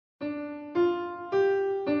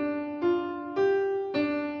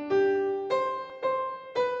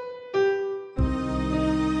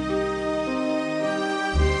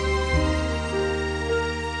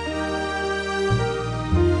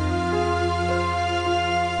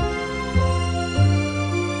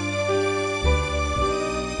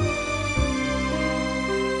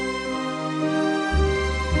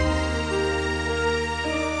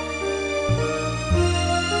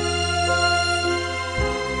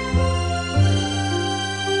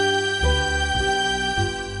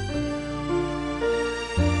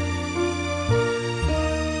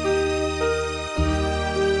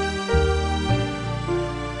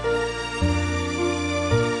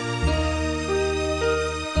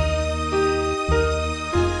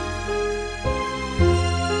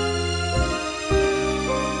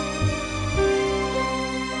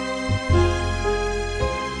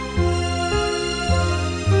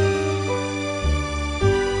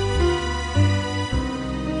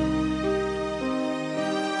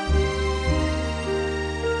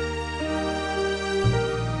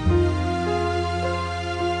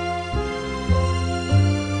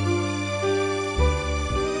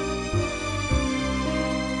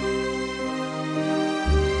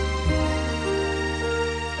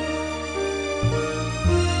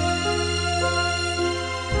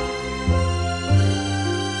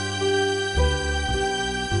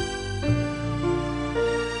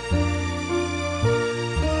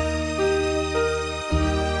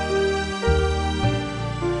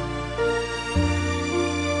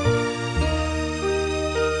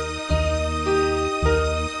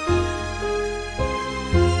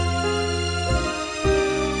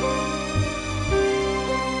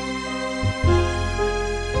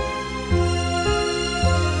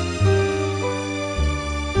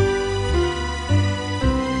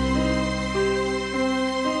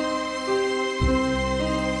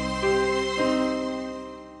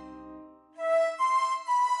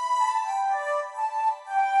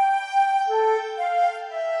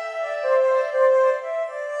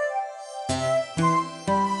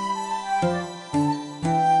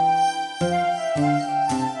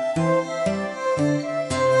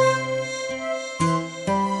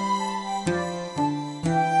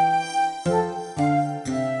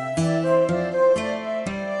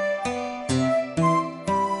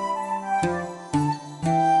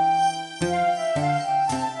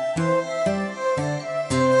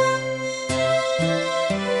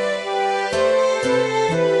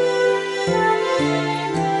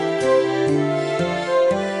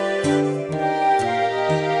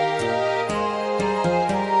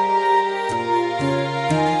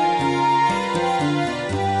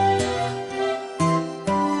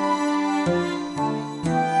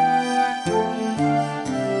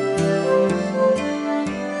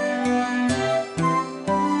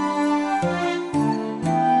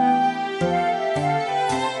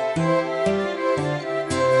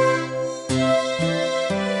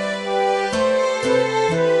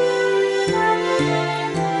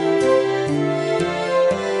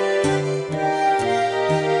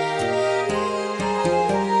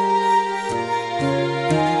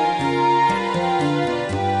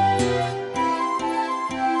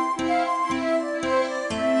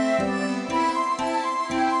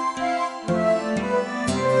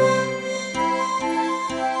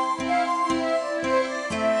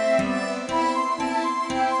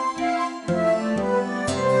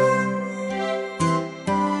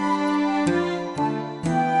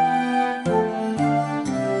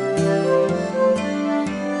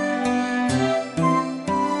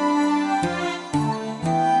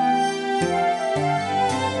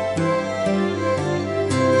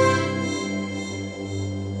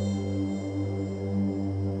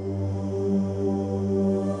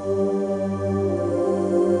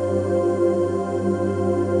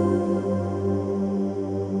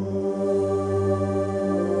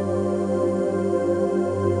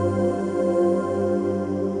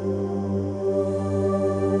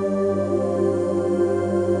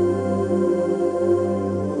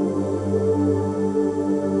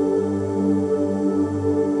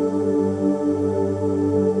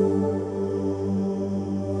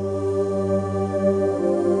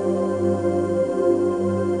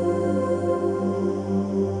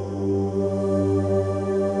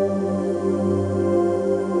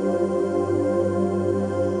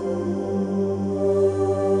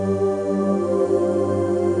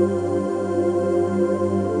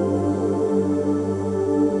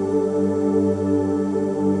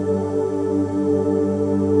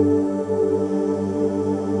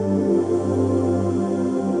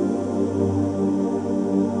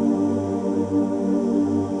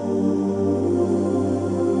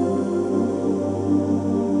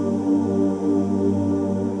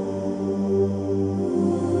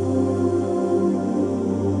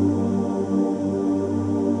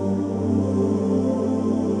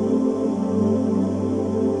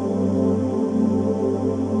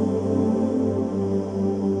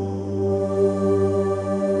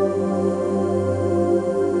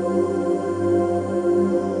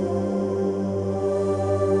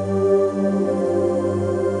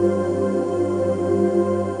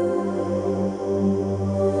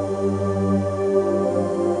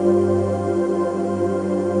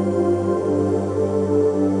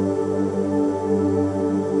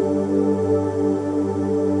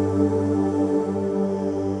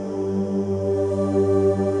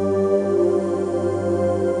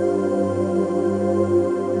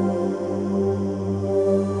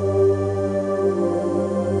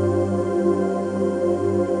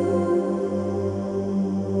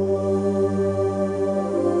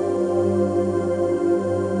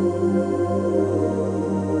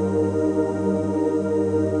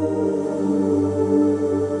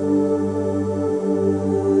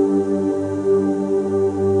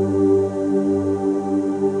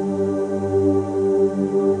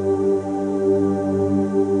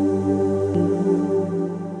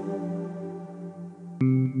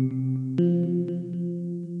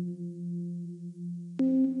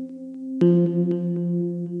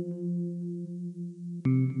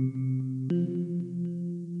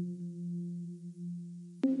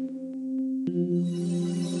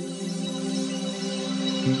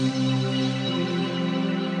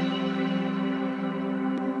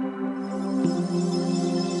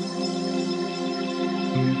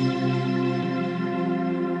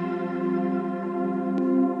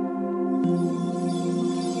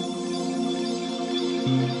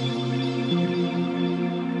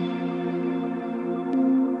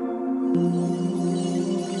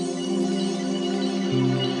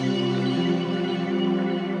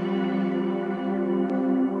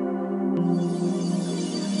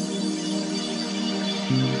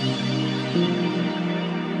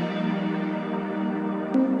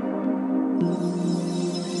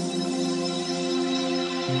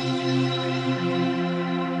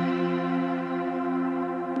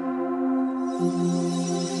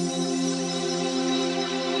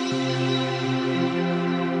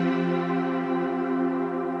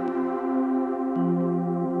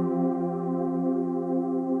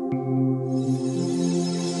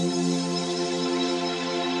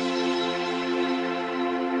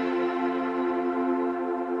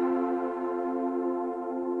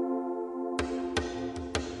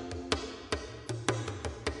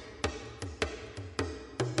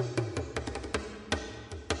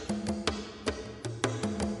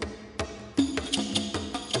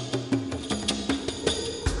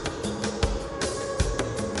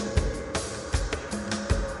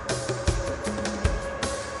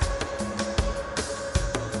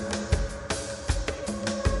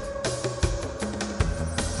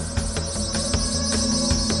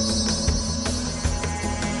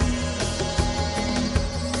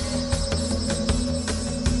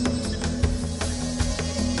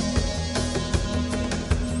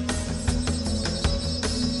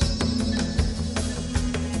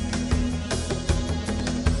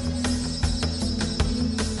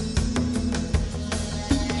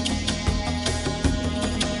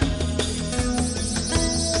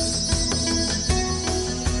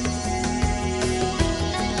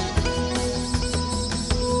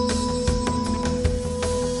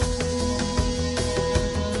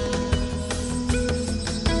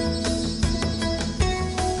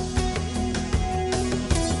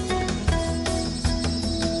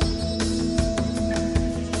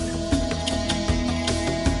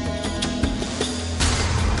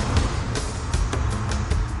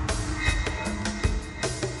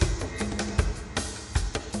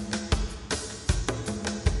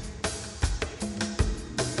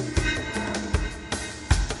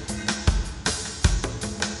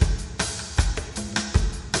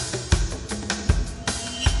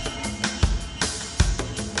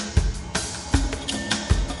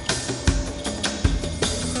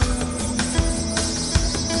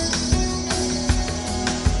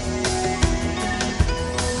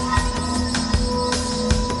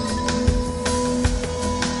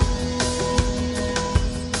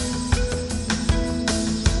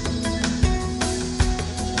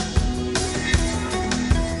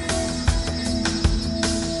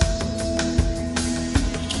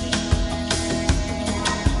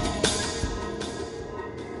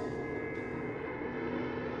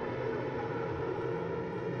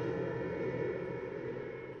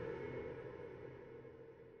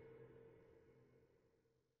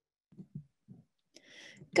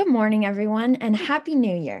Good morning, everyone, and Happy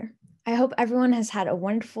New Year. I hope everyone has had a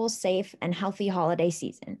wonderful, safe, and healthy holiday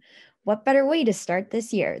season. What better way to start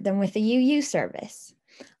this year than with a UU service?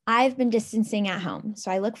 I've been distancing at home, so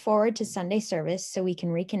I look forward to Sunday service so we can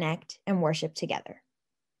reconnect and worship together.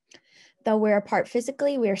 Though we're apart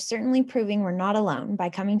physically, we are certainly proving we're not alone by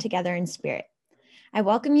coming together in spirit. I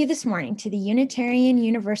welcome you this morning to the Unitarian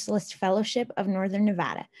Universalist Fellowship of Northern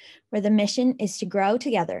Nevada, where the mission is to grow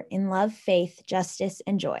together in love, faith, justice,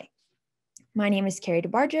 and joy. My name is Carrie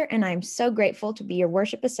DeBarger, and I'm so grateful to be your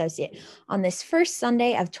worship associate on this first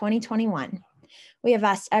Sunday of 2021. We have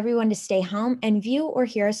asked everyone to stay home and view or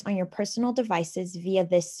hear us on your personal devices via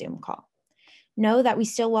this Zoom call. Know that we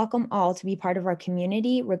still welcome all to be part of our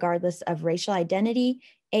community, regardless of racial identity,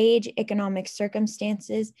 age, economic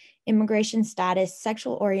circumstances, immigration status,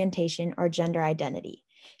 sexual orientation, or gender identity,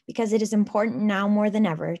 because it is important now more than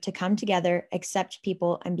ever to come together, accept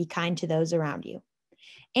people, and be kind to those around you.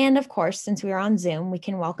 And of course, since we are on Zoom, we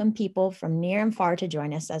can welcome people from near and far to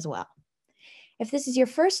join us as well. If this is your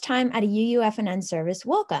first time at a UUFNN service,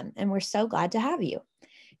 welcome, and we're so glad to have you.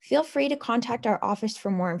 Feel free to contact our office for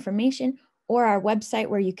more information or our website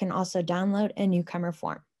where you can also download a newcomer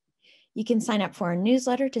form. You can sign up for our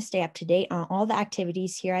newsletter to stay up to date on all the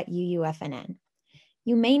activities here at UUFNN.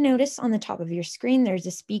 You may notice on the top of your screen there's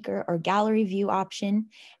a speaker or gallery view option,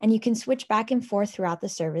 and you can switch back and forth throughout the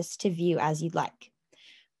service to view as you'd like.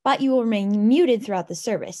 But you will remain muted throughout the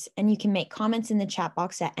service, and you can make comments in the chat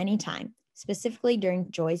box at any time, specifically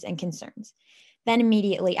during joys and concerns. Then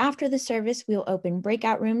immediately after the service, we'll open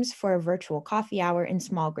breakout rooms for a virtual coffee hour in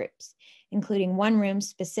small groups, including one room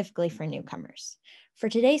specifically for newcomers. For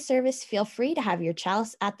today's service, feel free to have your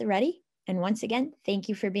chalice at the ready. And once again, thank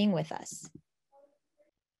you for being with us.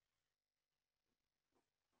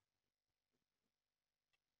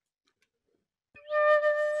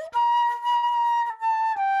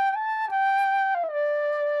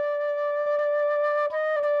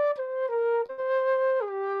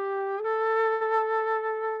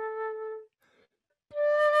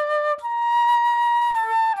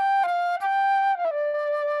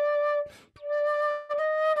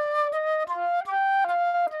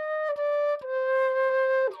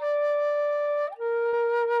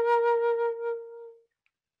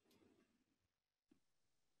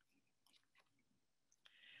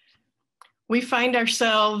 We find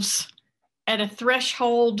ourselves at a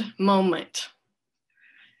threshold moment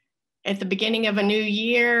at the beginning of a new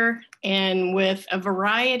year and with a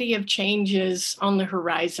variety of changes on the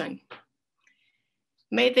horizon.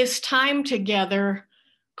 May this time together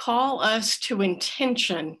call us to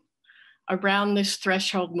intention around this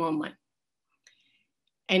threshold moment.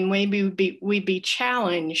 And maybe we be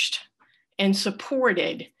challenged and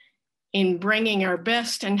supported in bringing our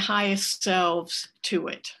best and highest selves to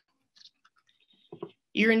it.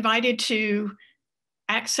 You're invited to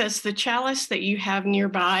access the chalice that you have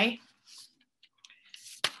nearby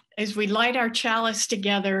as we light our chalice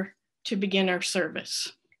together to begin our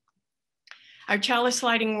service. Our chalice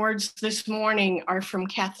lighting words this morning are from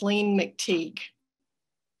Kathleen McTeague.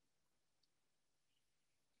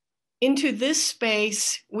 Into this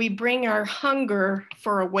space, we bring our hunger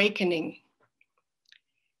for awakening.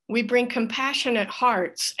 We bring compassionate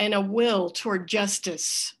hearts and a will toward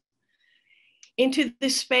justice. Into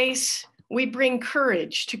this space, we bring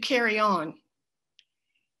courage to carry on.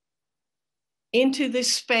 Into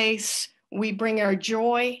this space, we bring our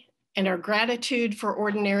joy and our gratitude for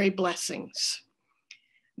ordinary blessings.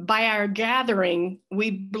 By our gathering, we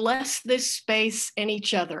bless this space and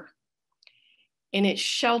each other. In its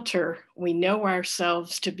shelter, we know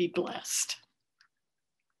ourselves to be blessed.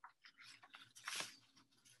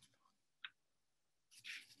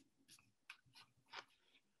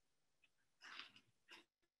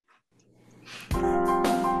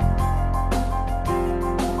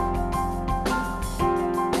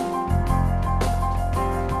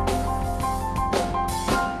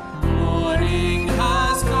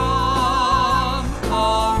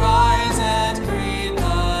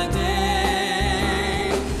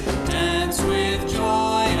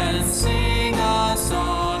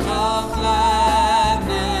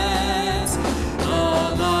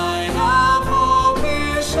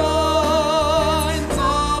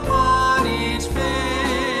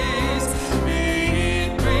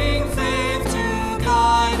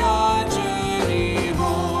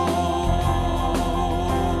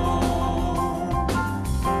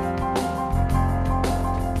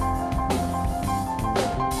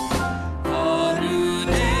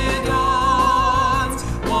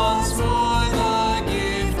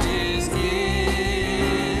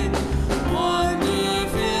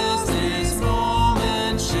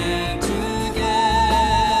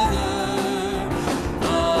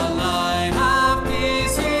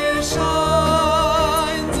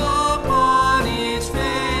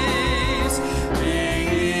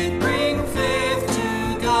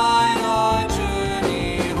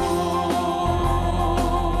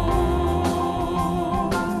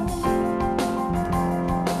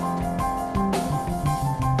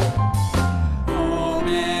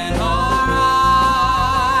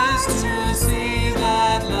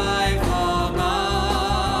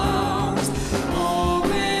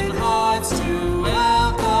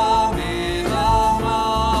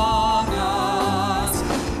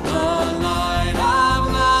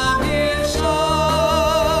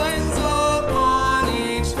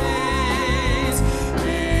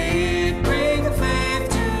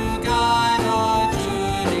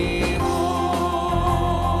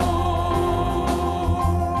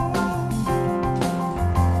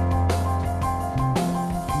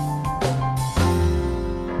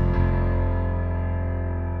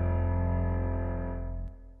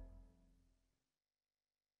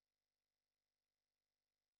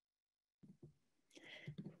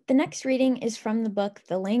 The next reading is from the book,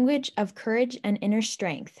 The Language of Courage and Inner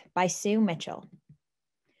Strength by Sue Mitchell.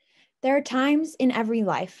 There are times in every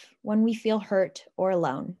life when we feel hurt or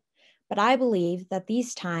alone, but I believe that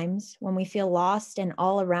these times when we feel lost and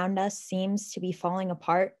all around us seems to be falling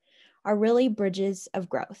apart are really bridges of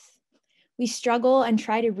growth. We struggle and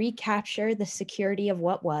try to recapture the security of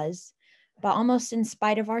what was, but almost in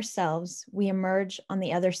spite of ourselves, we emerge on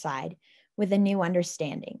the other side with a new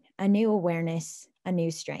understanding, a new awareness, a new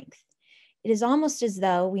strength. It is almost as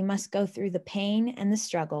though we must go through the pain and the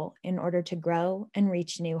struggle in order to grow and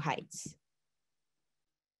reach new heights.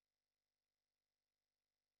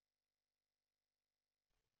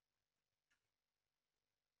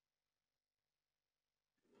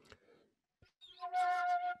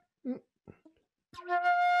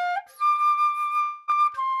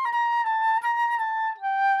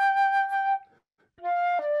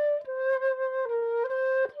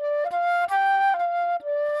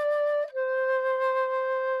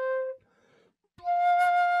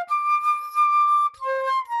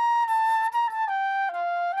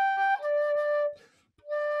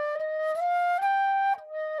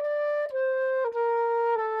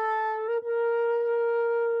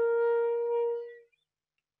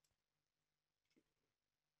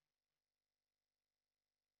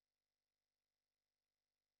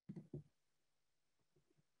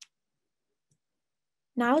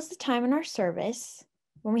 Now is the time in our service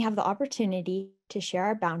when we have the opportunity to share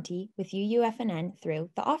our bounty with UUFNN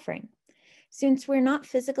through the offering. Since we're not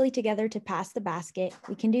physically together to pass the basket,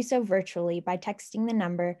 we can do so virtually by texting the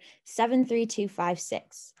number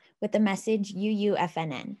 73256 with the message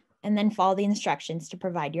UUFNN, and then follow the instructions to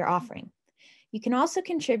provide your offering. You can also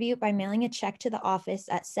contribute by mailing a check to the office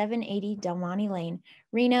at 780 Del Monte Lane,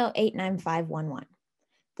 Reno 89511.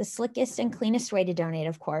 The slickest and cleanest way to donate,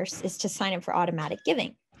 of course, is to sign up for automatic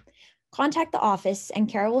giving. Contact the office and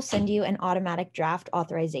Kara will send you an automatic draft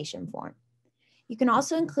authorization form. You can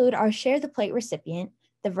also include our Share the Plate recipient,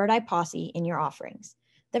 the Verdi Posse, in your offerings.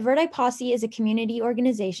 The Verdi Posse is a community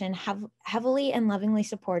organization heavily and lovingly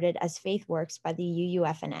supported as faith works by the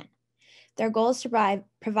UUFNN. Their goal is to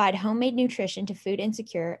provide homemade nutrition to food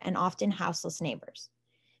insecure and often houseless neighbors.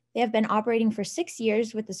 They have been operating for 6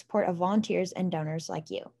 years with the support of volunteers and donors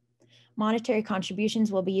like you. Monetary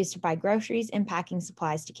contributions will be used to buy groceries and packing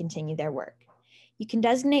supplies to continue their work. You can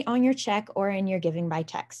designate on your check or in your giving by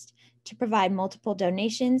text. To provide multiple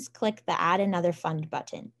donations, click the Add Another Fund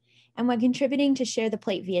button. And when contributing to Share the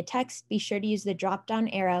Plate via text, be sure to use the drop-down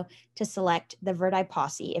arrow to select the Verdi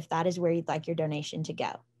Posse if that is where you'd like your donation to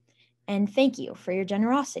go. And thank you for your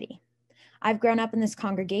generosity. I've grown up in this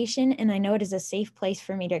congregation, and I know it is a safe place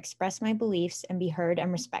for me to express my beliefs and be heard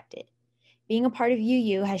and respected. Being a part of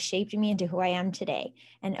UU has shaped me into who I am today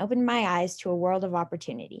and opened my eyes to a world of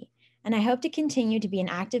opportunity. And I hope to continue to be an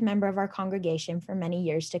active member of our congregation for many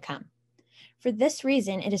years to come. For this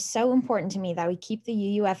reason, it is so important to me that we keep the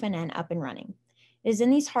UUFNN up and running. It is in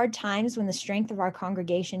these hard times when the strength of our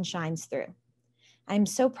congregation shines through. I am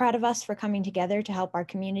so proud of us for coming together to help our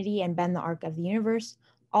community and bend the arc of the universe,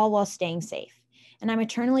 all while staying safe. And I'm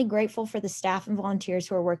eternally grateful for the staff and volunteers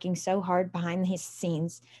who are working so hard behind the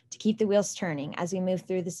scenes to keep the wheels turning as we move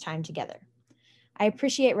through this time together. I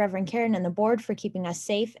appreciate Reverend Karen and the board for keeping us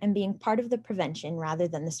safe and being part of the prevention rather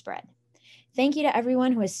than the spread. Thank you to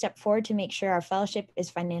everyone who has stepped forward to make sure our fellowship is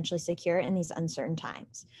financially secure in these uncertain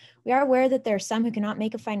times. We are aware that there are some who cannot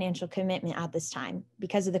make a financial commitment at this time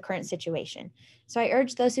because of the current situation, so I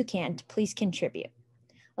urge those who can to please contribute.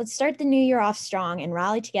 Let's start the new year off strong and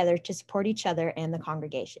rally together to support each other and the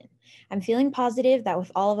congregation. I'm feeling positive that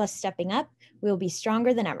with all of us stepping up, we will be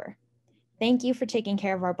stronger than ever. Thank you for taking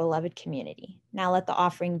care of our beloved community. Now let the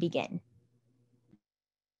offering begin.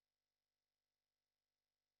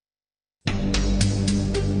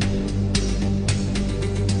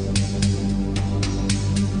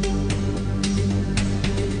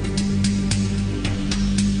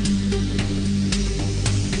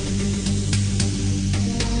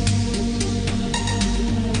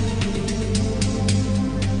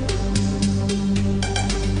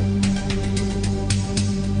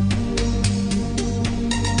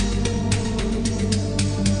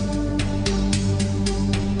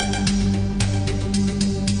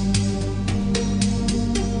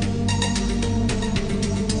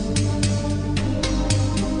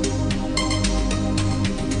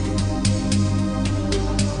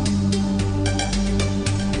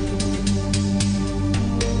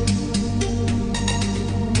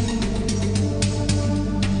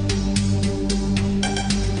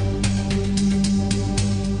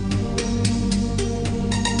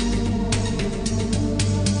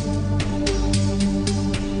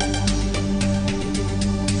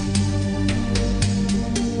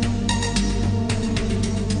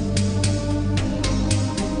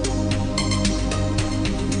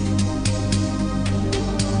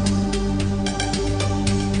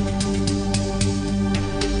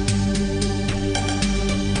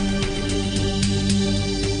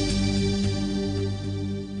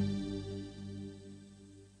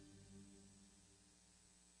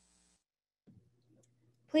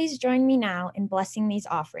 Please join me now in blessing these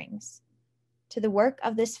offerings. To the work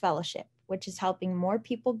of this fellowship, which is helping more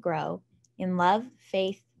people grow in love,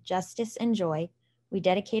 faith, justice, and joy, we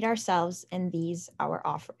dedicate ourselves and these our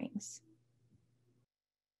offerings.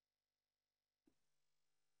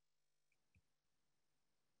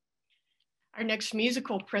 Our next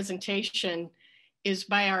musical presentation is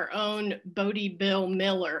by our own Bodie Bill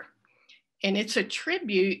Miller, and it's a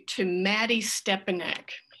tribute to Maddie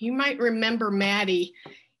Stepanek. You might remember Maddie.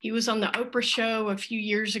 He was on the Oprah show a few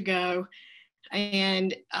years ago,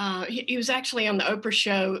 and he was actually on the Oprah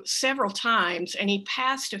show several times, and he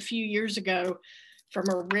passed a few years ago from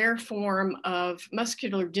a rare form of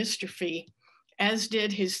muscular dystrophy, as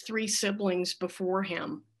did his 3 siblings before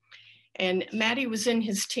him. And Maddie was in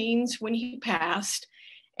his teens when he passed,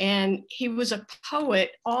 and he was a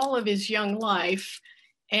poet all of his young life,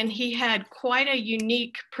 and he had quite a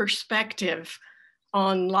unique perspective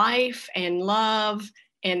on life and love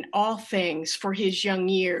and all things for his young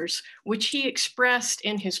years, which he expressed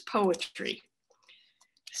in his poetry.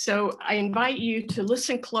 So I invite you to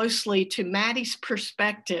listen closely to Maddie's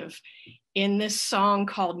perspective in this song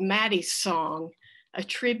called Maddie's Song, a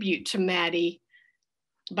tribute to Maddie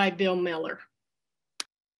by Bill Miller.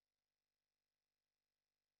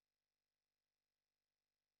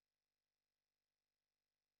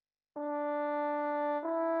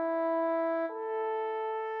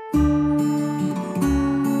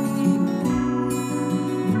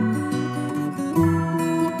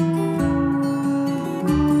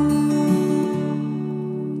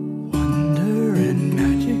 Wonder and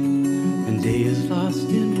magic and days lost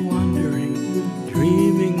in wandering,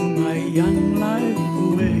 dreaming my young life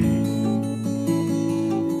away,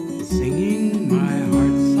 singing my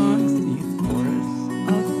heart songs neath forests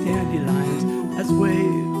of dandelions as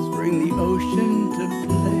waves bring the ocean to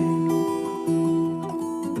play.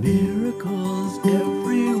 Miracles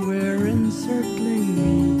everywhere encircling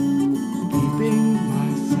me, keeping my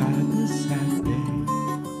sadness at bay,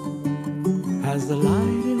 as the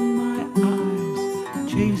light in my eyes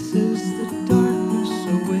chases the darkness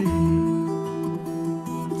away.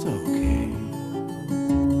 It's okay.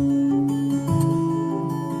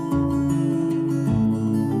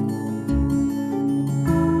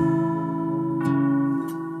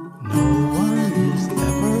 No one is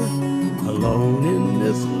ever alone in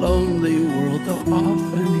this lonely world, though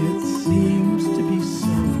often it seems to be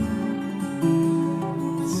so.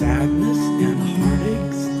 Sadness and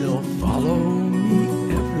heartache still follow me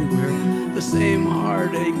everywhere, the same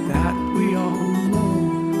heartache that we all know.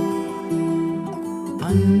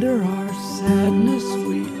 Under our sadness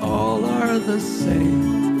we all are the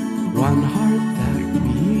same, one heart that we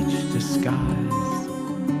each disguise.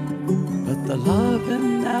 But the love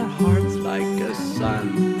in that heart's like a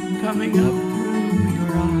sun coming up through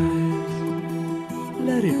your eyes.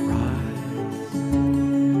 Let it rise.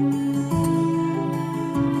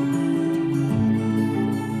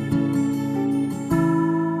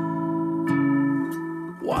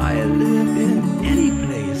 Why live in any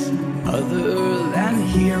place other than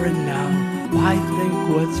here and now? Why think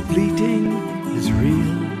what's fleeting is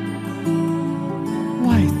real?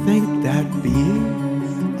 Why think that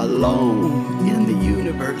being alone in the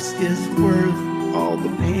universe is worth all the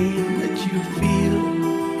pain that you feel?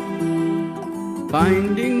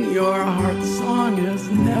 Finding your heart song has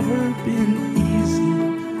never been easy,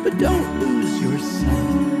 but don't lose yourself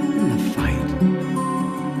in the fight.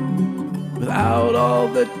 Without all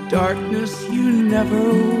the darkness, you never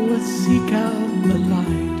would seek out the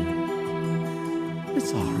light.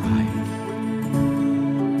 It's all right.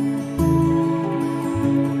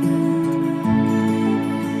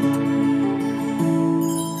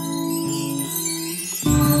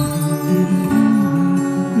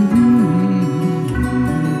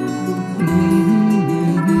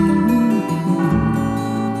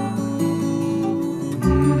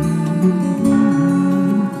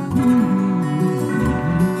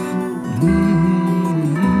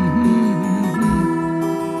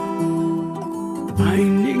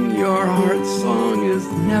 Finding your heart song has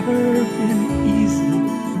never been easy,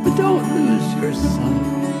 but don't lose yourself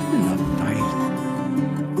in the fight.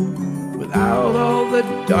 Without all the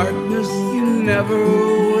darkness, you never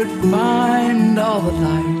would find all the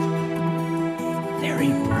light.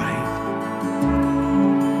 Very bright.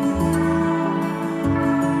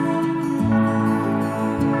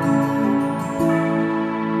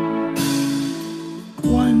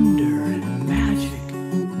 Wonder and magic,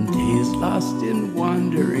 days lost in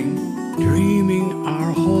wandering, dreaming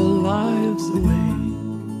our whole lives away,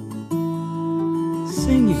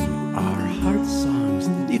 singing our heart songs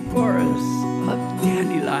in the forests of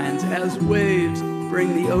dandelions as waves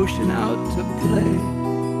bring the ocean out to play.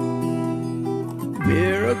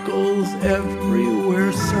 miracles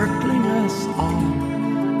everywhere circling us all,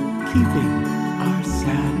 keeping our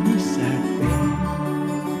sadness at bay.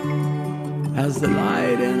 As the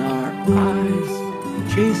light in our eyes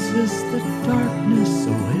chases the darkness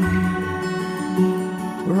away,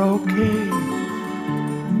 we're okay.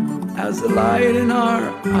 As the light in our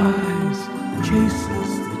eyes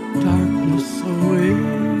chases the darkness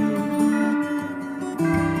away.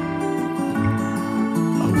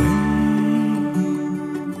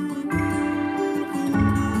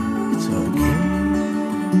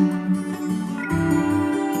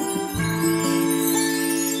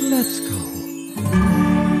 Let's go.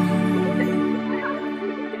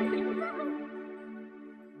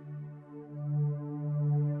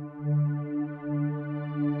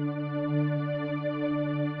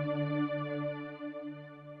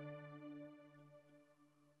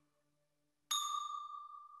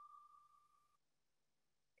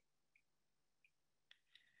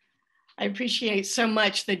 I appreciate so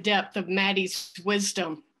much the depth of Maddie's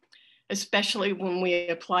wisdom, especially when we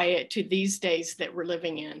apply it to these days that we're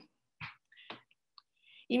living in.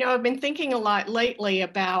 You know, I've been thinking a lot lately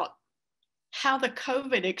about how the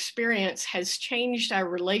COVID experience has changed our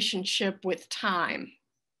relationship with time.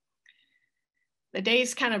 The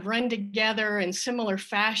days kind of run together in similar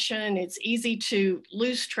fashion. It's easy to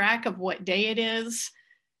lose track of what day it is.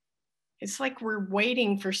 It's like we're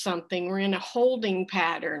waiting for something. We're in a holding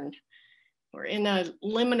pattern. We're in a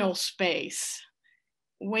liminal space,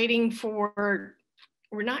 waiting for,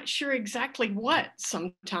 we're not sure exactly what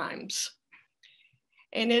sometimes.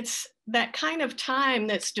 And it's that kind of time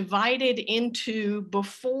that's divided into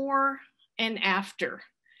before and after.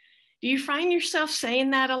 Do you find yourself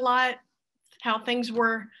saying that a lot? How things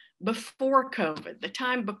were before COVID, the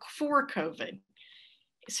time before COVID.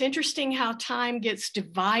 It's interesting how time gets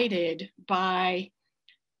divided by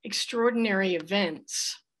extraordinary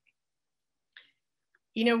events.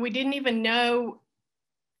 You know, we didn't even know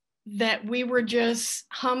that we were just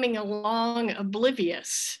humming along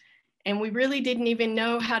oblivious. And we really didn't even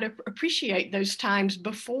know how to appreciate those times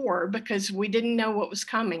before because we didn't know what was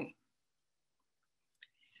coming.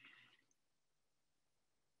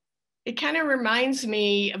 It kind of reminds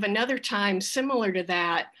me of another time similar to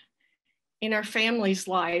that in our family's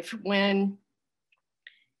life when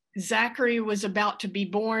Zachary was about to be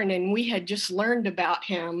born and we had just learned about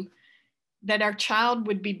him, that our child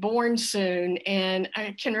would be born soon. And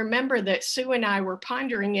I can remember that Sue and I were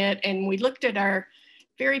pondering it and we looked at our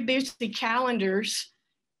very busy calendars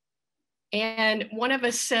and one of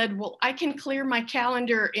us said, well, I can clear my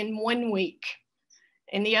calendar in 1 week.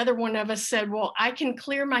 And the other one of us said, well, I can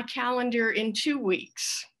clear my calendar in 2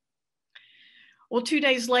 weeks. Well, 2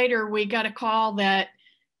 days later, we got a call that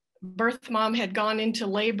birth mom had gone into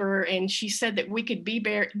labor and she said that we could be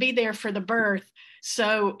there for the birth.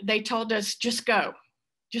 So they told us, just go,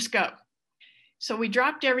 just go. So we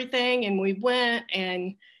dropped everything and we went,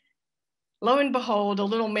 and lo and behold, a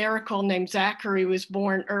little miracle named Zachary was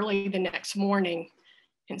born early the next morning.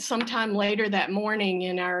 And sometime later that morning,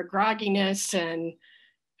 in our grogginess and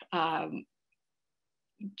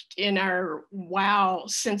in our wow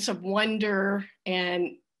sense of wonder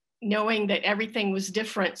and knowing that everything was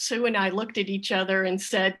different, Sue and I looked at each other and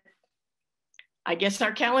said, I guess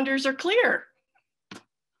our calendars are clear.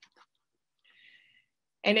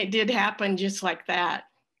 And it did happen just like that.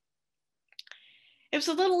 It was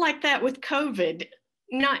a little like that with COVID,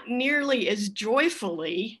 not nearly as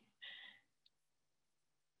joyfully,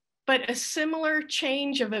 but a similar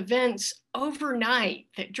change of events overnight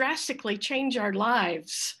that drastically change our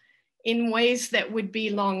lives in ways that would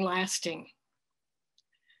be long lasting.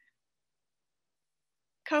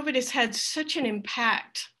 COVID has had such an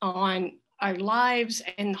impact on our lives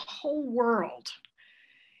and the whole world.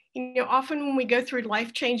 You know, often when we go through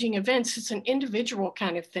life-changing events, it's an individual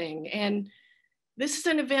kind of thing. And this is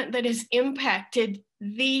an event that has impacted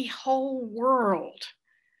the whole world.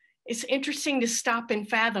 It's interesting to stop and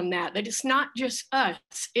fathom that it's not just us,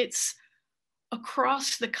 it's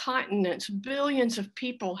across the continents, billions of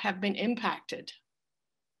people have been impacted.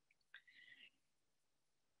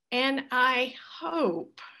 And I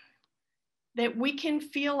hope that we can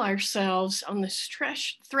feel ourselves on the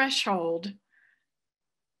threshold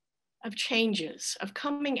of changes, of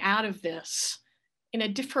coming out of this in a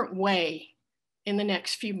different way in the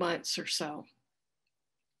next few months or so.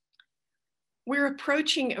 We're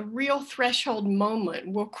approaching a real threshold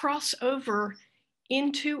moment. We'll cross over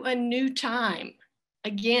into a new time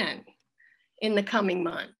again in the coming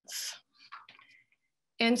months.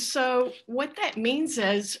 And so what that means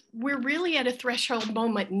is we're really at a threshold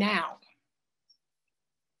moment now.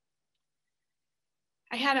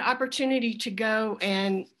 I had an opportunity to go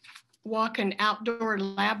and walk an outdoor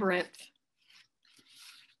labyrinth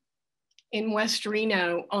in West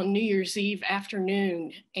Reno on New Year's Eve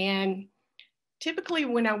afternoon. And typically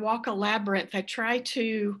when I walk a labyrinth, I try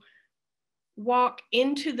to walk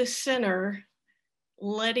into the center,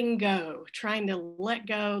 letting go, trying to let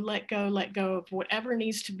go of whatever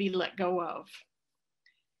needs to be let go of.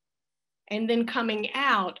 And then coming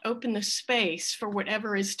out, open the space for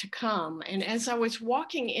whatever is to come. And as I was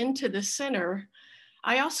walking into the center,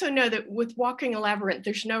 I also know that with walking a labyrinth,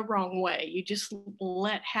 there's no wrong way. You just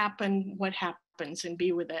let happen what happens and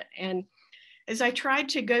be with it. And as I tried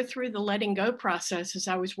to go through the letting go process, as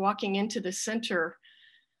I was walking into the center,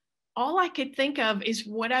 all I could think of is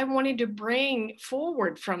what I wanted to bring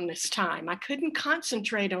forward from this time. I couldn't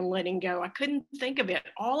concentrate on letting go. I couldn't think of it.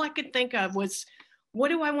 All I could think of was, what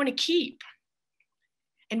do I want to keep?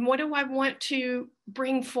 And what do I want to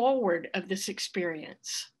bring forward of this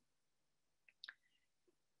experience?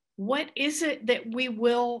 What is it that we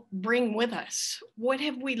will bring with us? What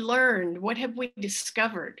have we learned? What have we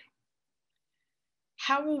discovered?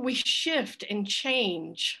 How will we shift and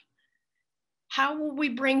change? How will we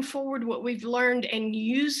bring forward what we've learned and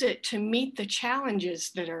use it to meet the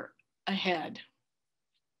challenges that are ahead?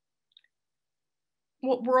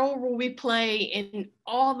 What role will we play in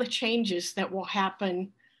all the changes that will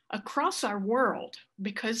happen across our world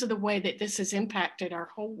because of the way that this has impacted our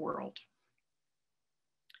whole world?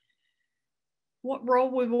 What role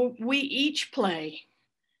will we each play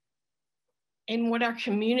in what our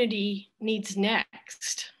community needs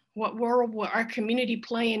next? What role will our community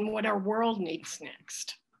play in what our world needs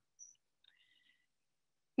next?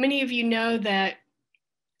 Many of you know that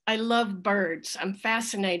I love birds. I'm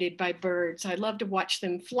fascinated by birds. I love to watch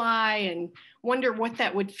them fly and wonder what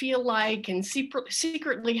that would feel like, and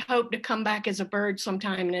secretly hope to come back as a bird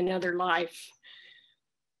sometime in another life.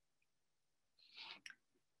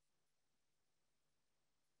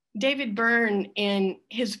 David Byrne, in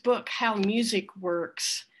his book, How Music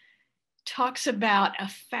Works, talks about a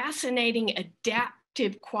fascinating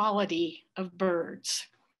adaptive quality of birds.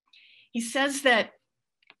 He says that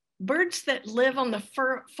birds that live on the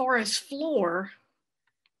forest floor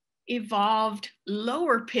evolved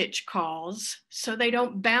lower pitch calls so they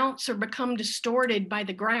don't bounce or become distorted by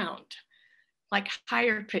the ground, like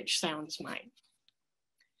higher pitch sounds might.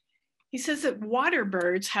 He says that water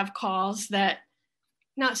birds have calls that,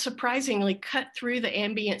 not surprisingly, cut through the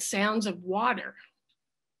ambient sounds of water.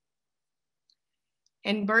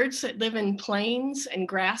 And birds that live in plains and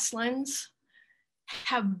grasslands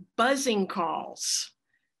have buzzing calls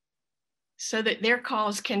so that their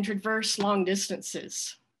calls can traverse long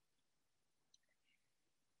distances.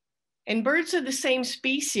 And birds of the same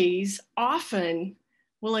species often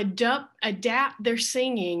will adapt their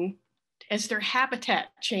singing as their habitat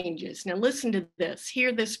changes. Now listen to this,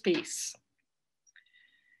 hear this piece.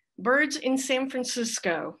 Birds in San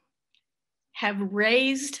Francisco have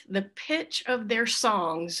raised the pitch of their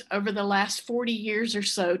songs over the last 40 years or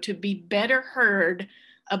so to be better heard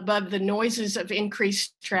above the noises of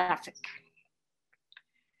increased traffic.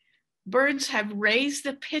 Birds have raised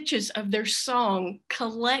the pitches of their song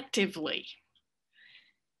collectively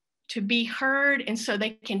to be heard, and so they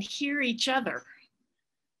can hear each other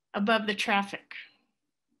above the traffic.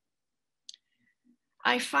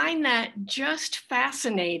 I find that just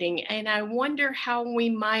fascinating, and I wonder how we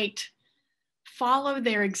might follow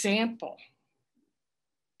their example.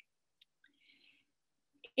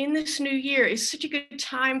 In this new year is such a good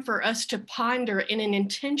time for us to ponder in an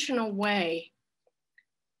intentional way,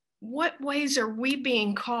 what ways are we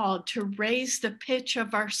being called to raise the pitch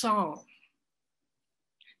of our song?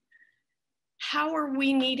 How are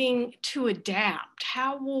we needing to adapt?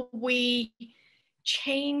 How will we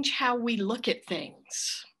change how we look at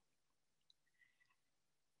things?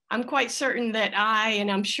 I'm quite certain that I,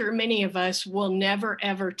 and I'm sure many of us, will never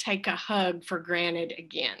ever take a hug for granted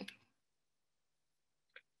again.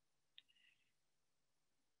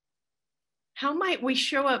 How might we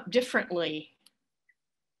show up differently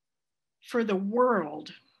for the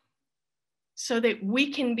world so that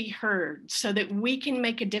we can be heard, so that we can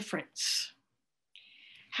make a difference?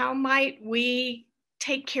 How might we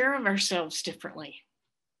take care of ourselves differently?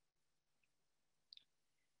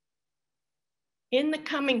 In the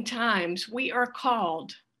coming times, we are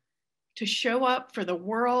called to show up for the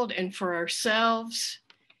world and for ourselves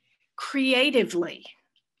creatively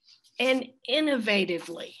and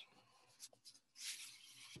innovatively.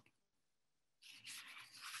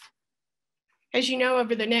 As you know,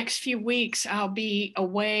 over the next few weeks, I'll be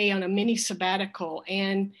away on a mini sabbatical,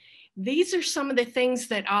 and these are some of the things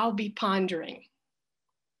that I'll be pondering.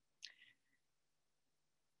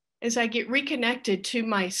 as I get reconnected to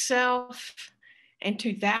myself and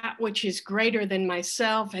to that which is greater than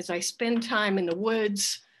myself, as I spend time in the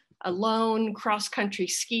woods, alone, cross-country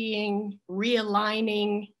skiing,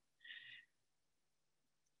 realigning,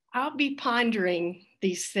 I'll be pondering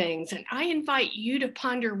these things, and I invite you to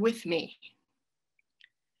ponder with me.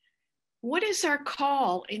 What is our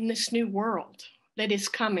call in this new world that is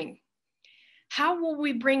coming? How will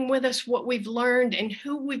we bring with us what we've learned and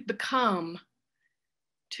who we've become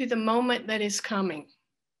to the moment that is coming?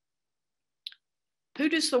 Who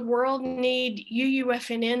does the world need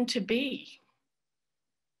UUFNN to be?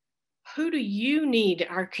 Who do you need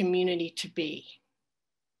our community to be?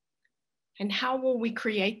 And how will we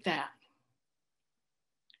create that?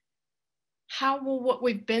 How will what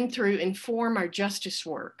we've been through inform our justice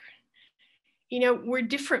work? You know, we're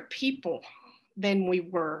different people than we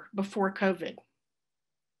were before COVID.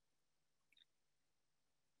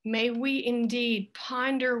 May we indeed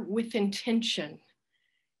ponder with intention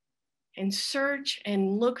and search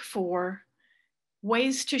and look for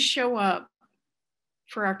ways to show up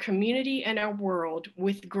for our community and our world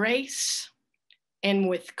with grace and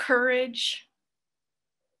with courage,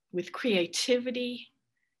 with creativity,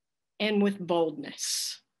 and with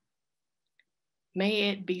boldness. May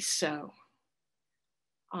it be so.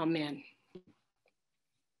 Amen.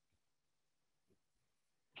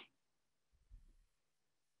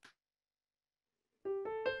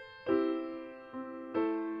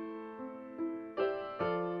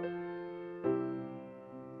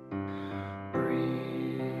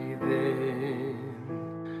 Breathe in,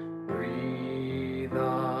 breathe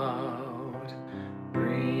out,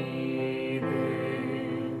 breathe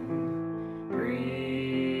in,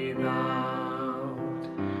 breathe out,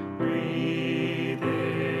 breathe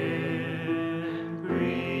in,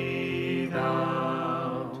 breathe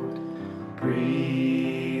out,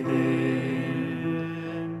 breathe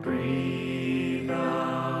in, breathe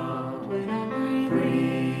out. When I breathe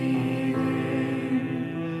in,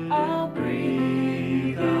 I'll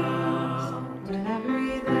breathe out. When I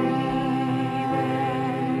breathe out,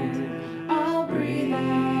 I'll breathe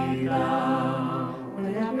out.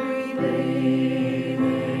 When I breathe in,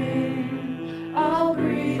 I'll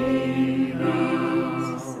breathe in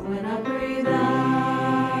peace. When I breathe out,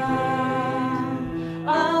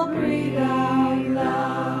 I'll breathe out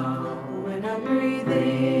love. When I breathe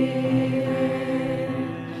in,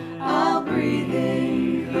 I'll breathe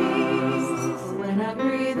in peace. When I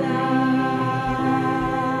breathe out,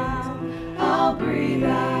 I'll breathe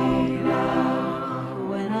out love.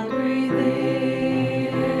 When I breathe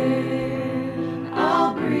in,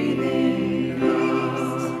 I'll breathe in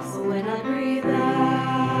peace. When I breathe out,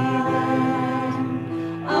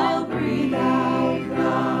 I'll breathe out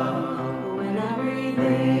love. When I breathe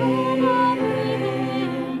in,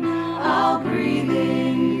 I'll breathe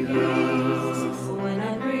in peace. When I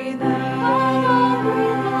breathe out,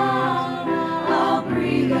 I'll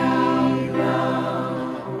breathe out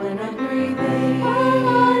love. When I breathe in,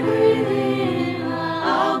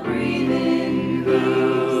 I'll breathe in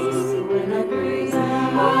peace. When I breathe out,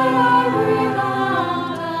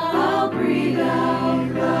 I'll breathe out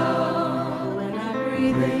love. When I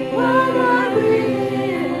breathe in,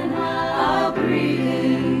 I'll breathe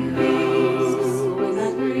in peace. When I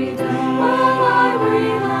breathe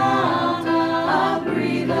out, I'll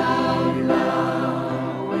breathe out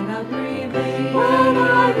love. When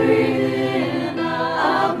I breathe in,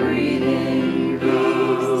 I'll breathe in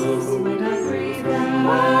peace. When I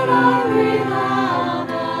breathe out,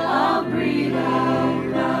 I'll breathe out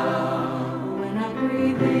love. When I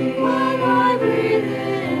breathe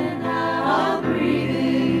in, I'll breathe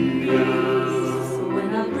in peace.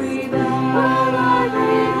 When I breathe out,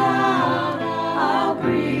 I'll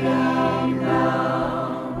breathe out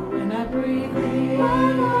love. When I breathe in,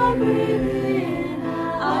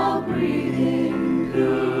 I'll breathe in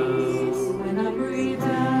peace. When I breathe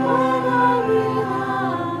out,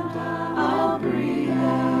 I'll breathe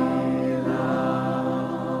out love.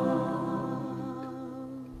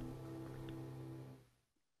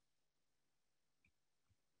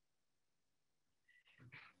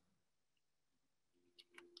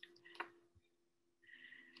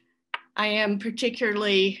 I am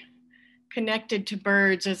particularly connected to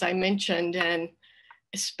birds, as I mentioned, and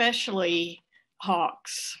especially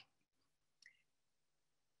hawks.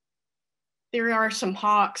 There are some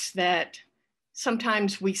hawks that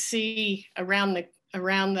sometimes we see around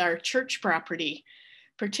our church property,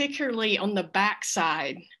 particularly on the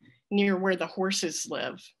backside near where the horses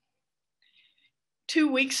live.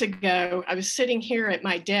 2 weeks ago, I was sitting here at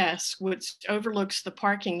my desk, which overlooks the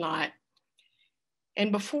parking lot,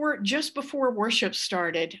 And just before worship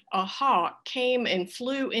started, a hawk came and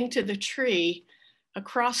flew into the tree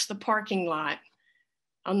across the parking lot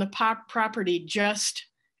on the property just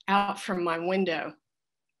out from my window.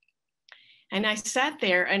 And I sat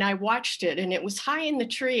there and I watched it, and it was high in the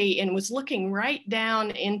tree and was looking right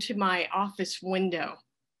down into my office window.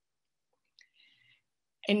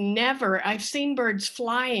 And never, I've seen birds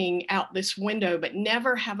flying out this window, but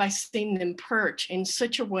never have I seen them perch in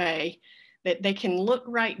such a way that they can look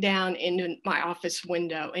right down into my office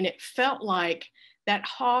window. And it felt like that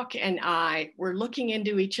hawk and I were looking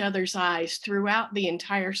into each other's eyes throughout the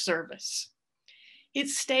entire service. It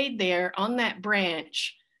stayed there on that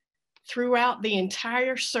branch throughout the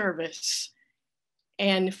entire service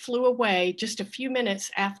and flew away just a few minutes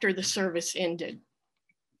after the service ended.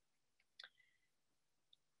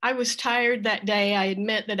 I was tired that day. I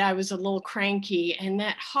admit that I was a little cranky, and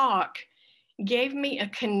that hawk gave me a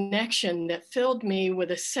connection that filled me with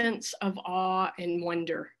a sense of awe and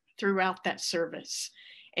wonder throughout that service,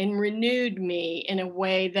 and renewed me in a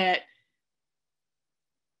way that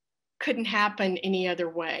couldn't happen any other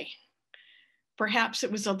way. Perhaps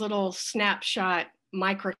it was a little snapshot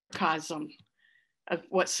microcosm of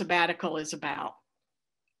what sabbatical is about.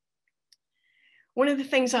 One of the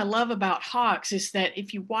things I love about hawks is that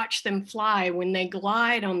if you watch them fly, when they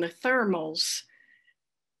glide on the thermals,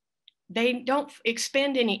 they don't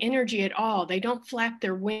expend any energy at all. They don't flap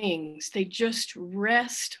their wings. They just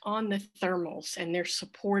rest on the thermals, and they're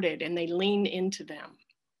supported, and they lean into them.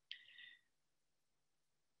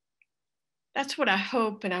 That's what I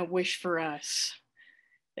hope and I wish for us,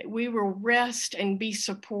 that we will rest and be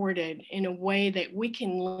supported in a way that we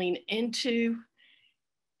can lean into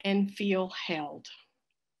and feel held.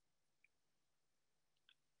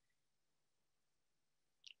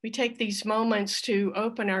 We take these moments to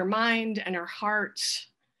open our mind and our hearts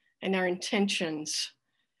and our intentions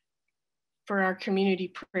for our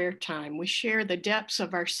community prayer time. We share the depths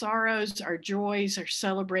of our sorrows, our joys, our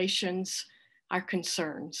celebrations, our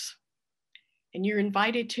concerns. And you're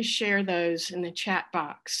invited to share those in the chat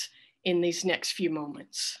box in these next few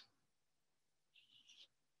moments.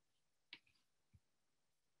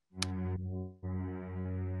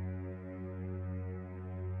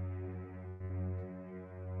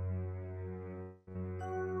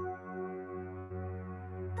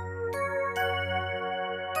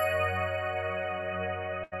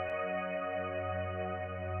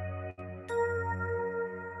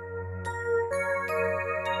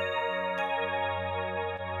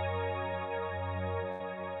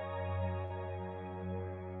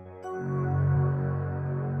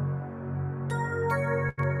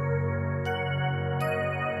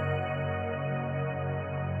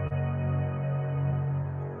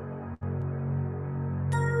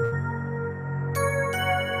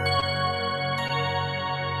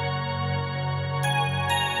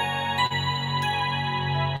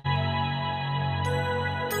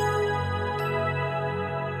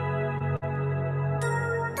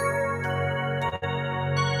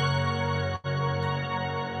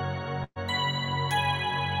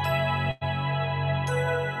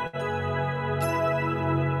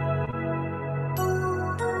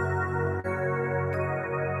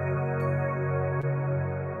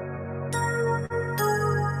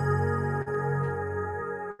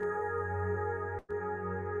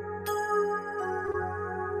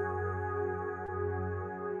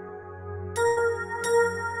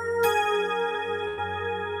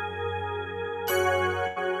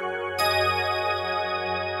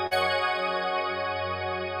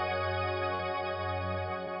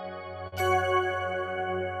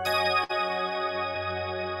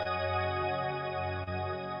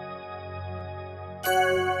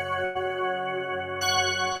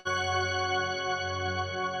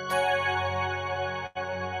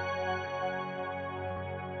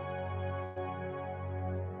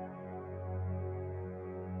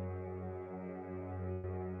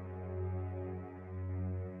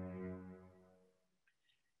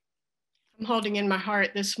 I'm holding in my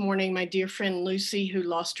heart this morning my dear friend Lucy, who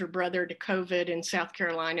lost her brother to COVID in South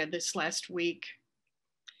Carolina this last week.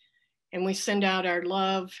 And we send out our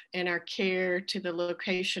love and our care to the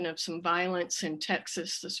location of some violence in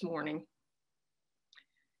Texas this morning.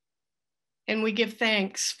 And we give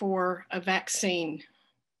thanks for a vaccine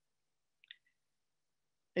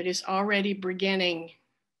that is already beginning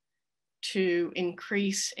to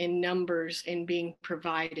increase in numbers and being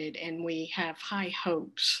provided. And we have high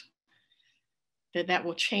hopes that that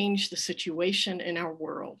will change the situation in our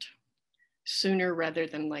world sooner rather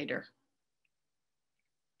than later.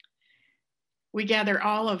 We gather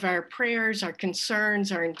all of our prayers, our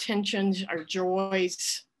concerns, our intentions, our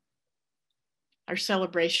joys our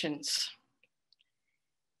celebrations,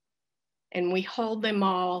 and we hold them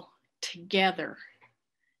all together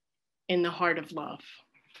in the heart of love.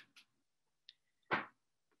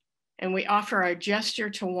 And we offer our gesture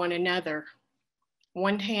to one another,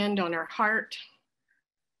 one hand on our heart,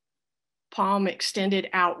 palm extended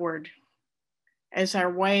outward, as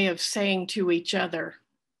our way of saying to each other,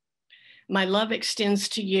 my love extends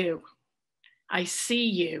to you. I see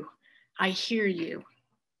you. I hear you.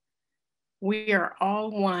 We are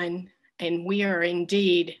all one, and we are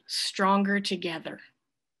indeed stronger together.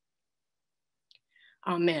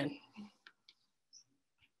 Amen.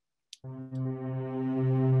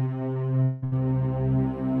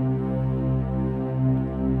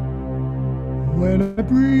 When I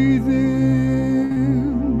breathe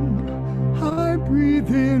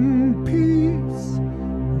in peace.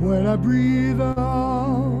 When I breathe out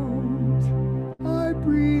love.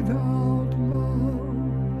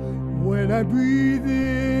 When I breathe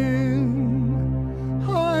in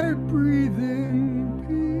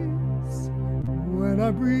peace. When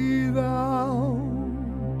I breathe out love.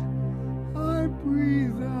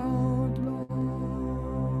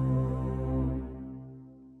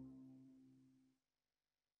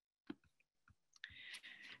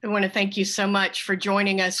 I want to thank you so much for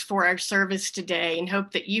joining us for our service today, and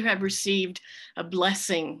hope that you have received a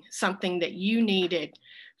blessing, something that you needed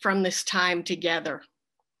from this time together.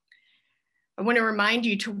 I want to remind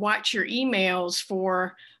you to watch your emails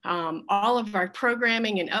for all of our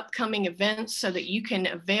programming and upcoming events so that you can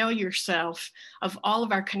avail yourself of all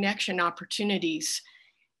of our connection opportunities.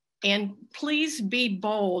 And please be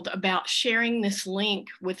bold about sharing this link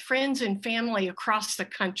with friends and family across the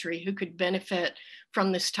country who could benefit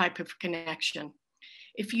from this type of connection.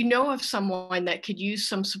 If you know of someone that could use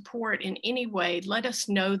some support in any way, let us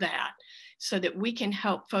know that so that we can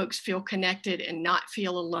help folks feel connected and not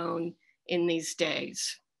feel alone in these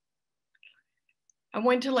days. I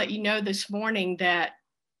want to let you know this morning that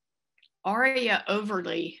Aria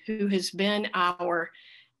Overly, who has been our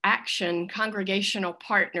Action congregational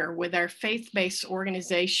partner with our faith-based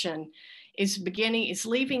organization, is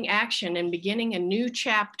leaving Action and beginning a new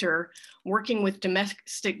chapter working with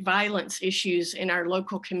domestic violence issues in our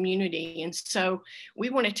local community. And so we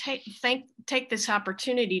want to take this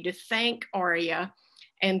opportunity to thank Aria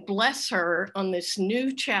and bless her on this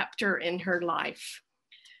new chapter in her life.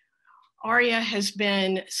 Aria has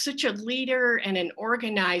been such a leader and an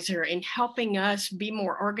organizer in helping us be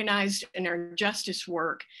more organized in our justice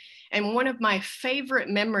work. And one of my favorite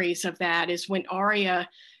memories of that is when Aria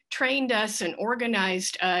trained us and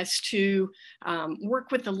organized us to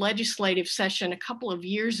work with the legislative session a couple of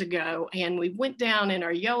years ago. And we went down in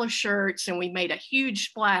our yellow shirts and we made a huge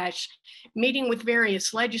splash, meeting with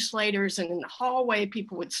various legislators. And in the hallway,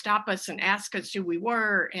 people would stop us and ask us who we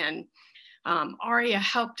were. And Aria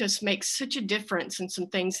helped us make such a difference in some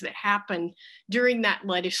things that happened during that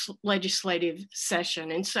legislative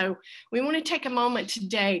session. And so we want to take a moment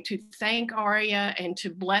today to thank Aria and to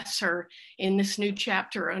bless her in this new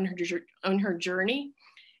chapter on her journey.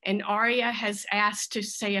 And Aria has asked to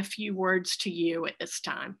say a few words to you at this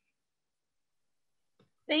time.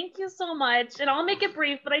 Thank you so much. And I'll make it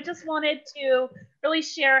brief, but I just wanted to really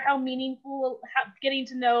share how meaningful getting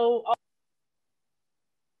to know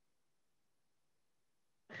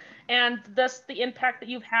and thus the impact that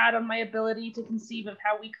you've had on my ability to conceive of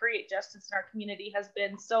how we create justice in our community has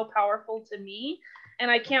been so powerful to me. And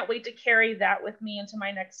I can't wait to carry that with me into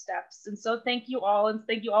my next steps. And so thank you all, and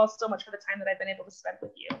thank you all so much for the time that I've been able to spend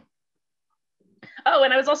with you. Oh,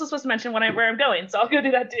 and I was also supposed to mention where I'm going, so I'll go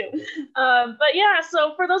do that too. But yeah,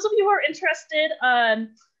 so for those of you who are interested,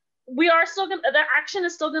 we are still going to, the Action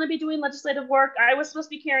is still going to be doing legislative work. I was supposed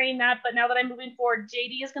to be carrying that, but now that I'm moving forward,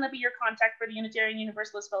 JD is going to be your contact for the Unitarian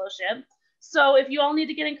Universalist Fellowship. So if you all need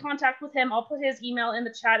to get in contact with him, I'll put his email in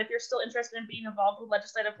the chat if you're still interested in being involved with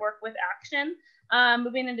legislative work with Action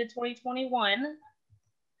moving into 2021.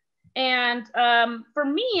 And for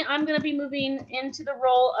me, I'm going to be moving into the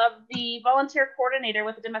role of the volunteer coordinator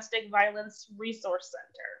with the Domestic Violence Resource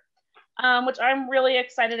Center, which I'm really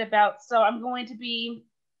excited about. So I'm going to be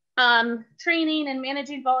training and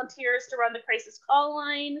managing volunteers to run the crisis call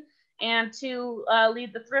line and to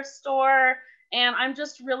lead the thrift store. And I'm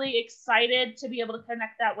just really excited to be able to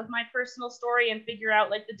connect that with my personal story and figure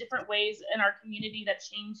out like the different ways in our community that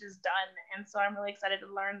change is done. And so I'm really excited to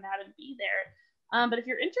learn that and be there. But if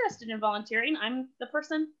you're interested in volunteering, I'm the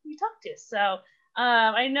person you talk to. So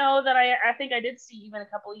I know that I think I did see even a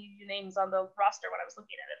couple of you names on the roster when I was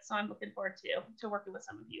looking at it. So I'm looking forward to working with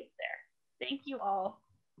some of you there. Thank you all.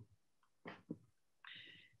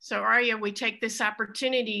 So Aria, we take this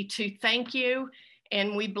opportunity to thank you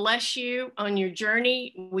And we bless you on your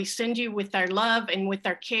journey. We send you with our love and with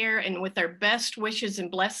our care and with our best wishes and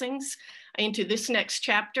blessings into this next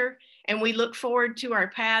chapter. And we look forward to our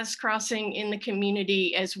paths crossing in the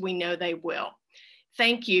community as we know they will.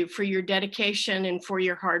 Thank you for your dedication and for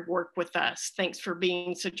your hard work with us. Thanks for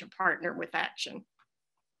being such a partner with Action.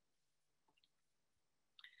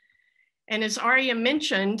 And as Aria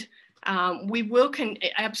mentioned, we will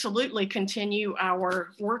absolutely continue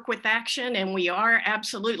our work with Action, and we are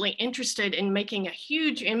absolutely interested in making a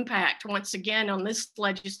huge impact once again on this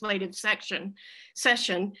legislative session.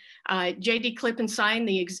 JD Klippenstein,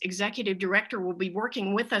 the executive director, will be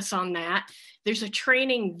working with us on that. There's a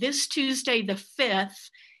training this Tuesday, the 5th,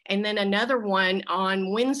 and then another one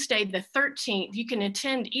on Wednesday, the 13th. You can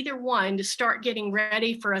attend either one to start getting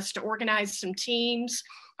ready for us to organize some teams.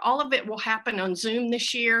 All of it will happen on Zoom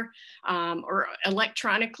this year or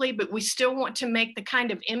electronically, but we still want to make the kind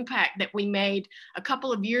of impact that we made a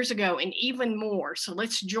couple of years ago and even more. So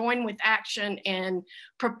let's join with Action and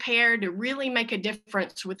prepare to really make a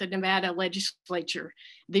difference with the Nevada legislature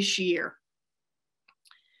this year.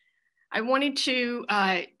 I wanted to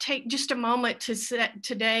take just a moment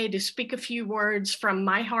today to speak a few words from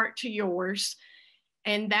my heart to yours.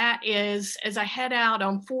 And that is, as I head out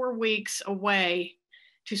on 4 weeks away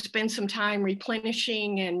to spend some time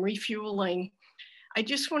replenishing and refueling, I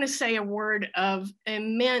just want to say a word of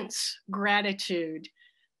immense gratitude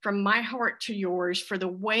from my heart to yours for the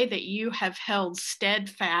way that you have held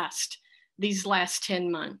steadfast these last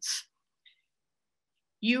 10 months.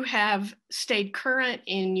 You have stayed current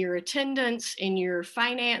in your attendance, in your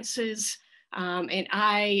finances, and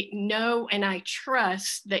I know and I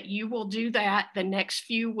trust that you will do that the next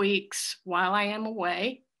few weeks while I am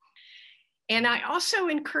away. And I also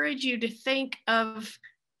encourage you to think of,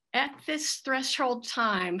 at this threshold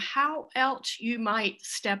time, how else you might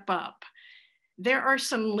step up. There are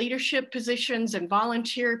some leadership positions and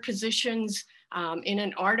volunteer positions in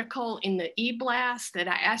an article in the e-blast that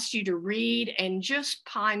I asked you to read and just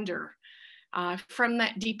ponder from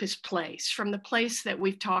that deepest place, from the place that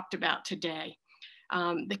we've talked about today.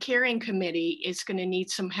 The caring committee is going to need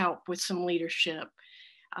some help with some leadership.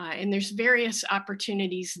 And there's various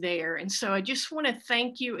opportunities there. And so I just want to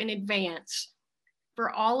thank you in advance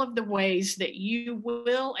for all of the ways that you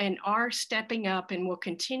will and are stepping up and will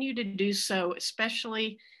continue to do so,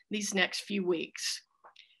 especially these next few weeks.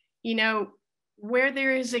 You know, where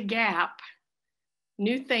there is a gap,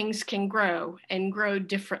 new things can grow and grow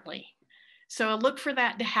differently. So I look for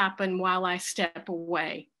that to happen while I step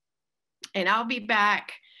away. And I'll be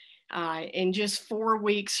back in just 4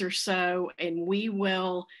 weeks or so, and we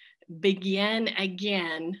will begin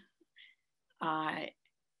again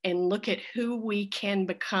and look at who we can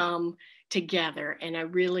become together. And I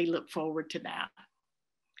really look forward to that.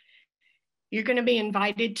 You're going to be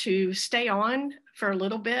invited to stay on for a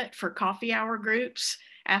little bit for coffee hour groups.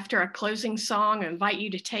 After our closing song, I invite you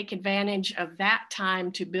to take advantage of that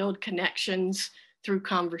time to build connections through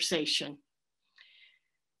conversation.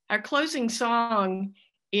 Our closing song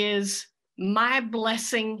is my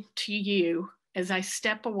blessing to you as I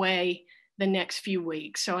step away the next few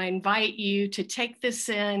weeks. So I invite you to take this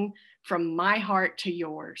in from my heart to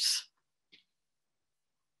yours.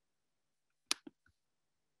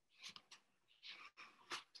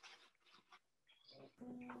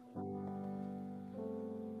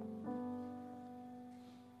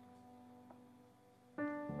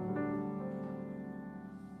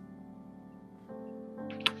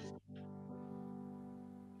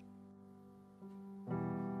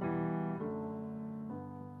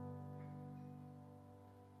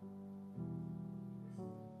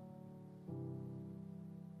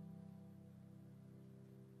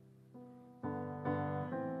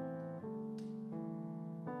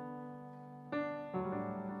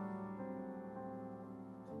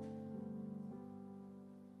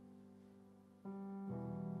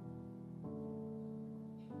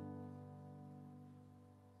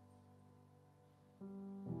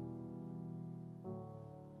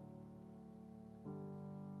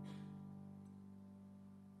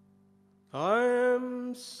 I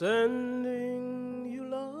am sending you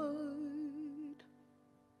light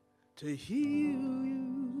to heal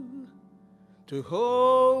you, to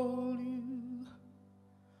hold you.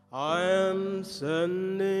 I am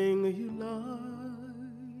sending you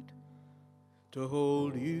light to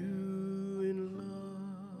hold you in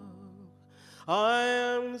love. I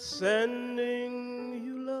am sending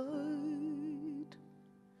you light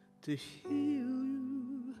to heal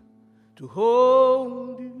you, to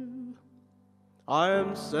hold you. I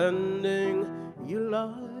am sending you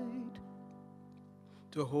light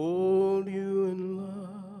to hold you in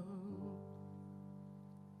love.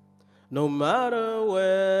 No matter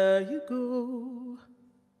where you go,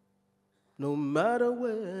 no matter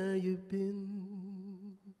where you've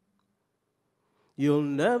been, you'll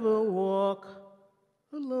never walk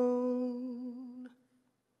alone.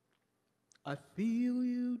 I feel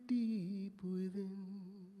you deep within.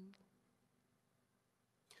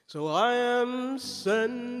 So I am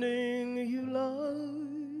sending you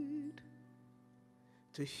light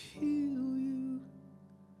to heal you,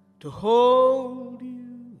 to hold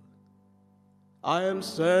you. I am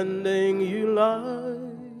sending you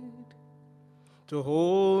light to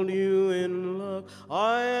hold you in love.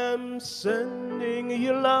 I am sending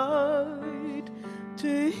you light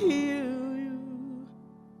to heal you,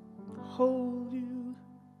 hold you.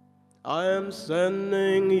 I am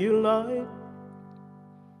sending you light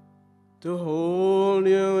to hold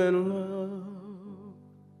you in love.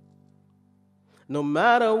 No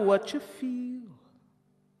matter what you feel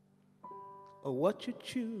or what you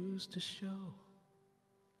choose to show,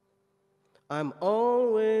 I'm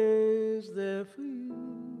always there for you.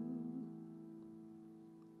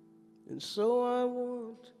 And so I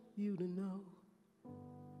want you to know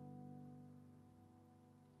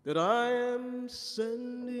that I am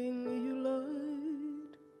sending you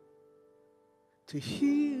light to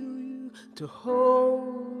heal you, to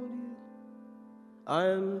hold you. I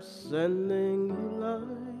am sending you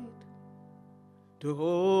light to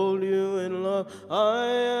hold you in love. I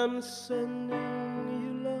am sending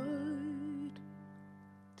you light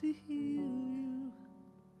to heal you,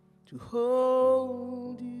 to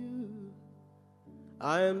hold you.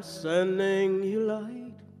 I am sending you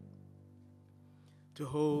light to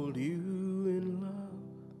hold you in love.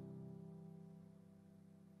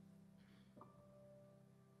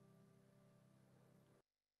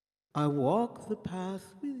 I walk the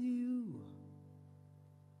path with you.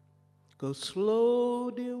 Go slow,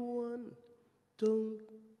 dear one, don't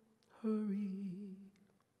hurry.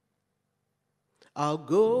 I'll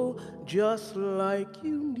go just like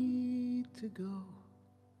you need to go.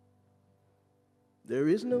 There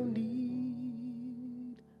is no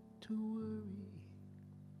need to worry,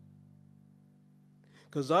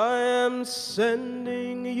 'cause I am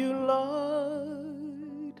sending you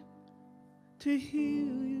light to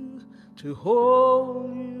heal you, to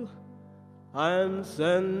hold you. I am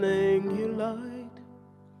sending you light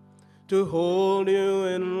to hold you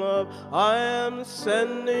in love. I am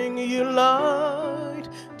sending you light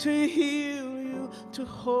to heal you, to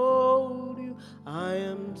hold you. I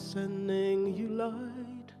am sending you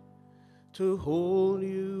light to hold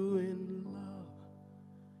you in love.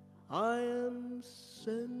 I am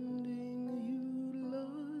sending you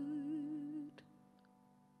light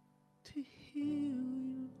to heal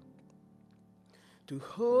you, to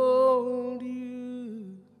hold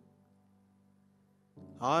you.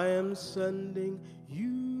 I am sending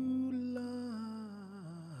you light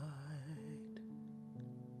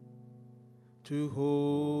to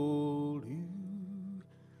hold you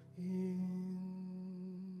in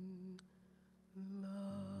love.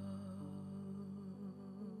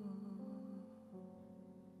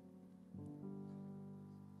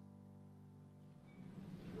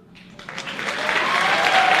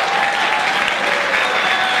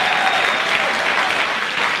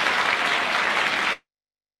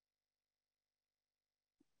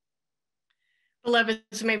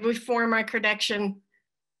 Beloveds, may we form our connection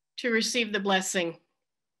to receive the blessing.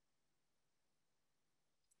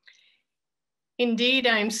 Indeed,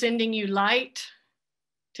 I am sending you light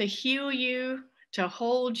to heal you, to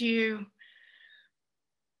hold you.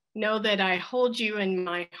 Know that I hold you in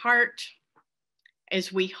my heart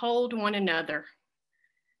as we hold one another.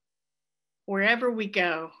 Wherever we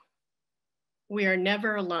go, we are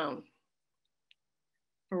never alone,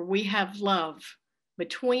 for we have love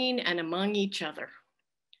between and among each other.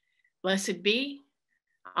 Blessed be,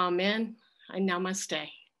 amen, and namaste.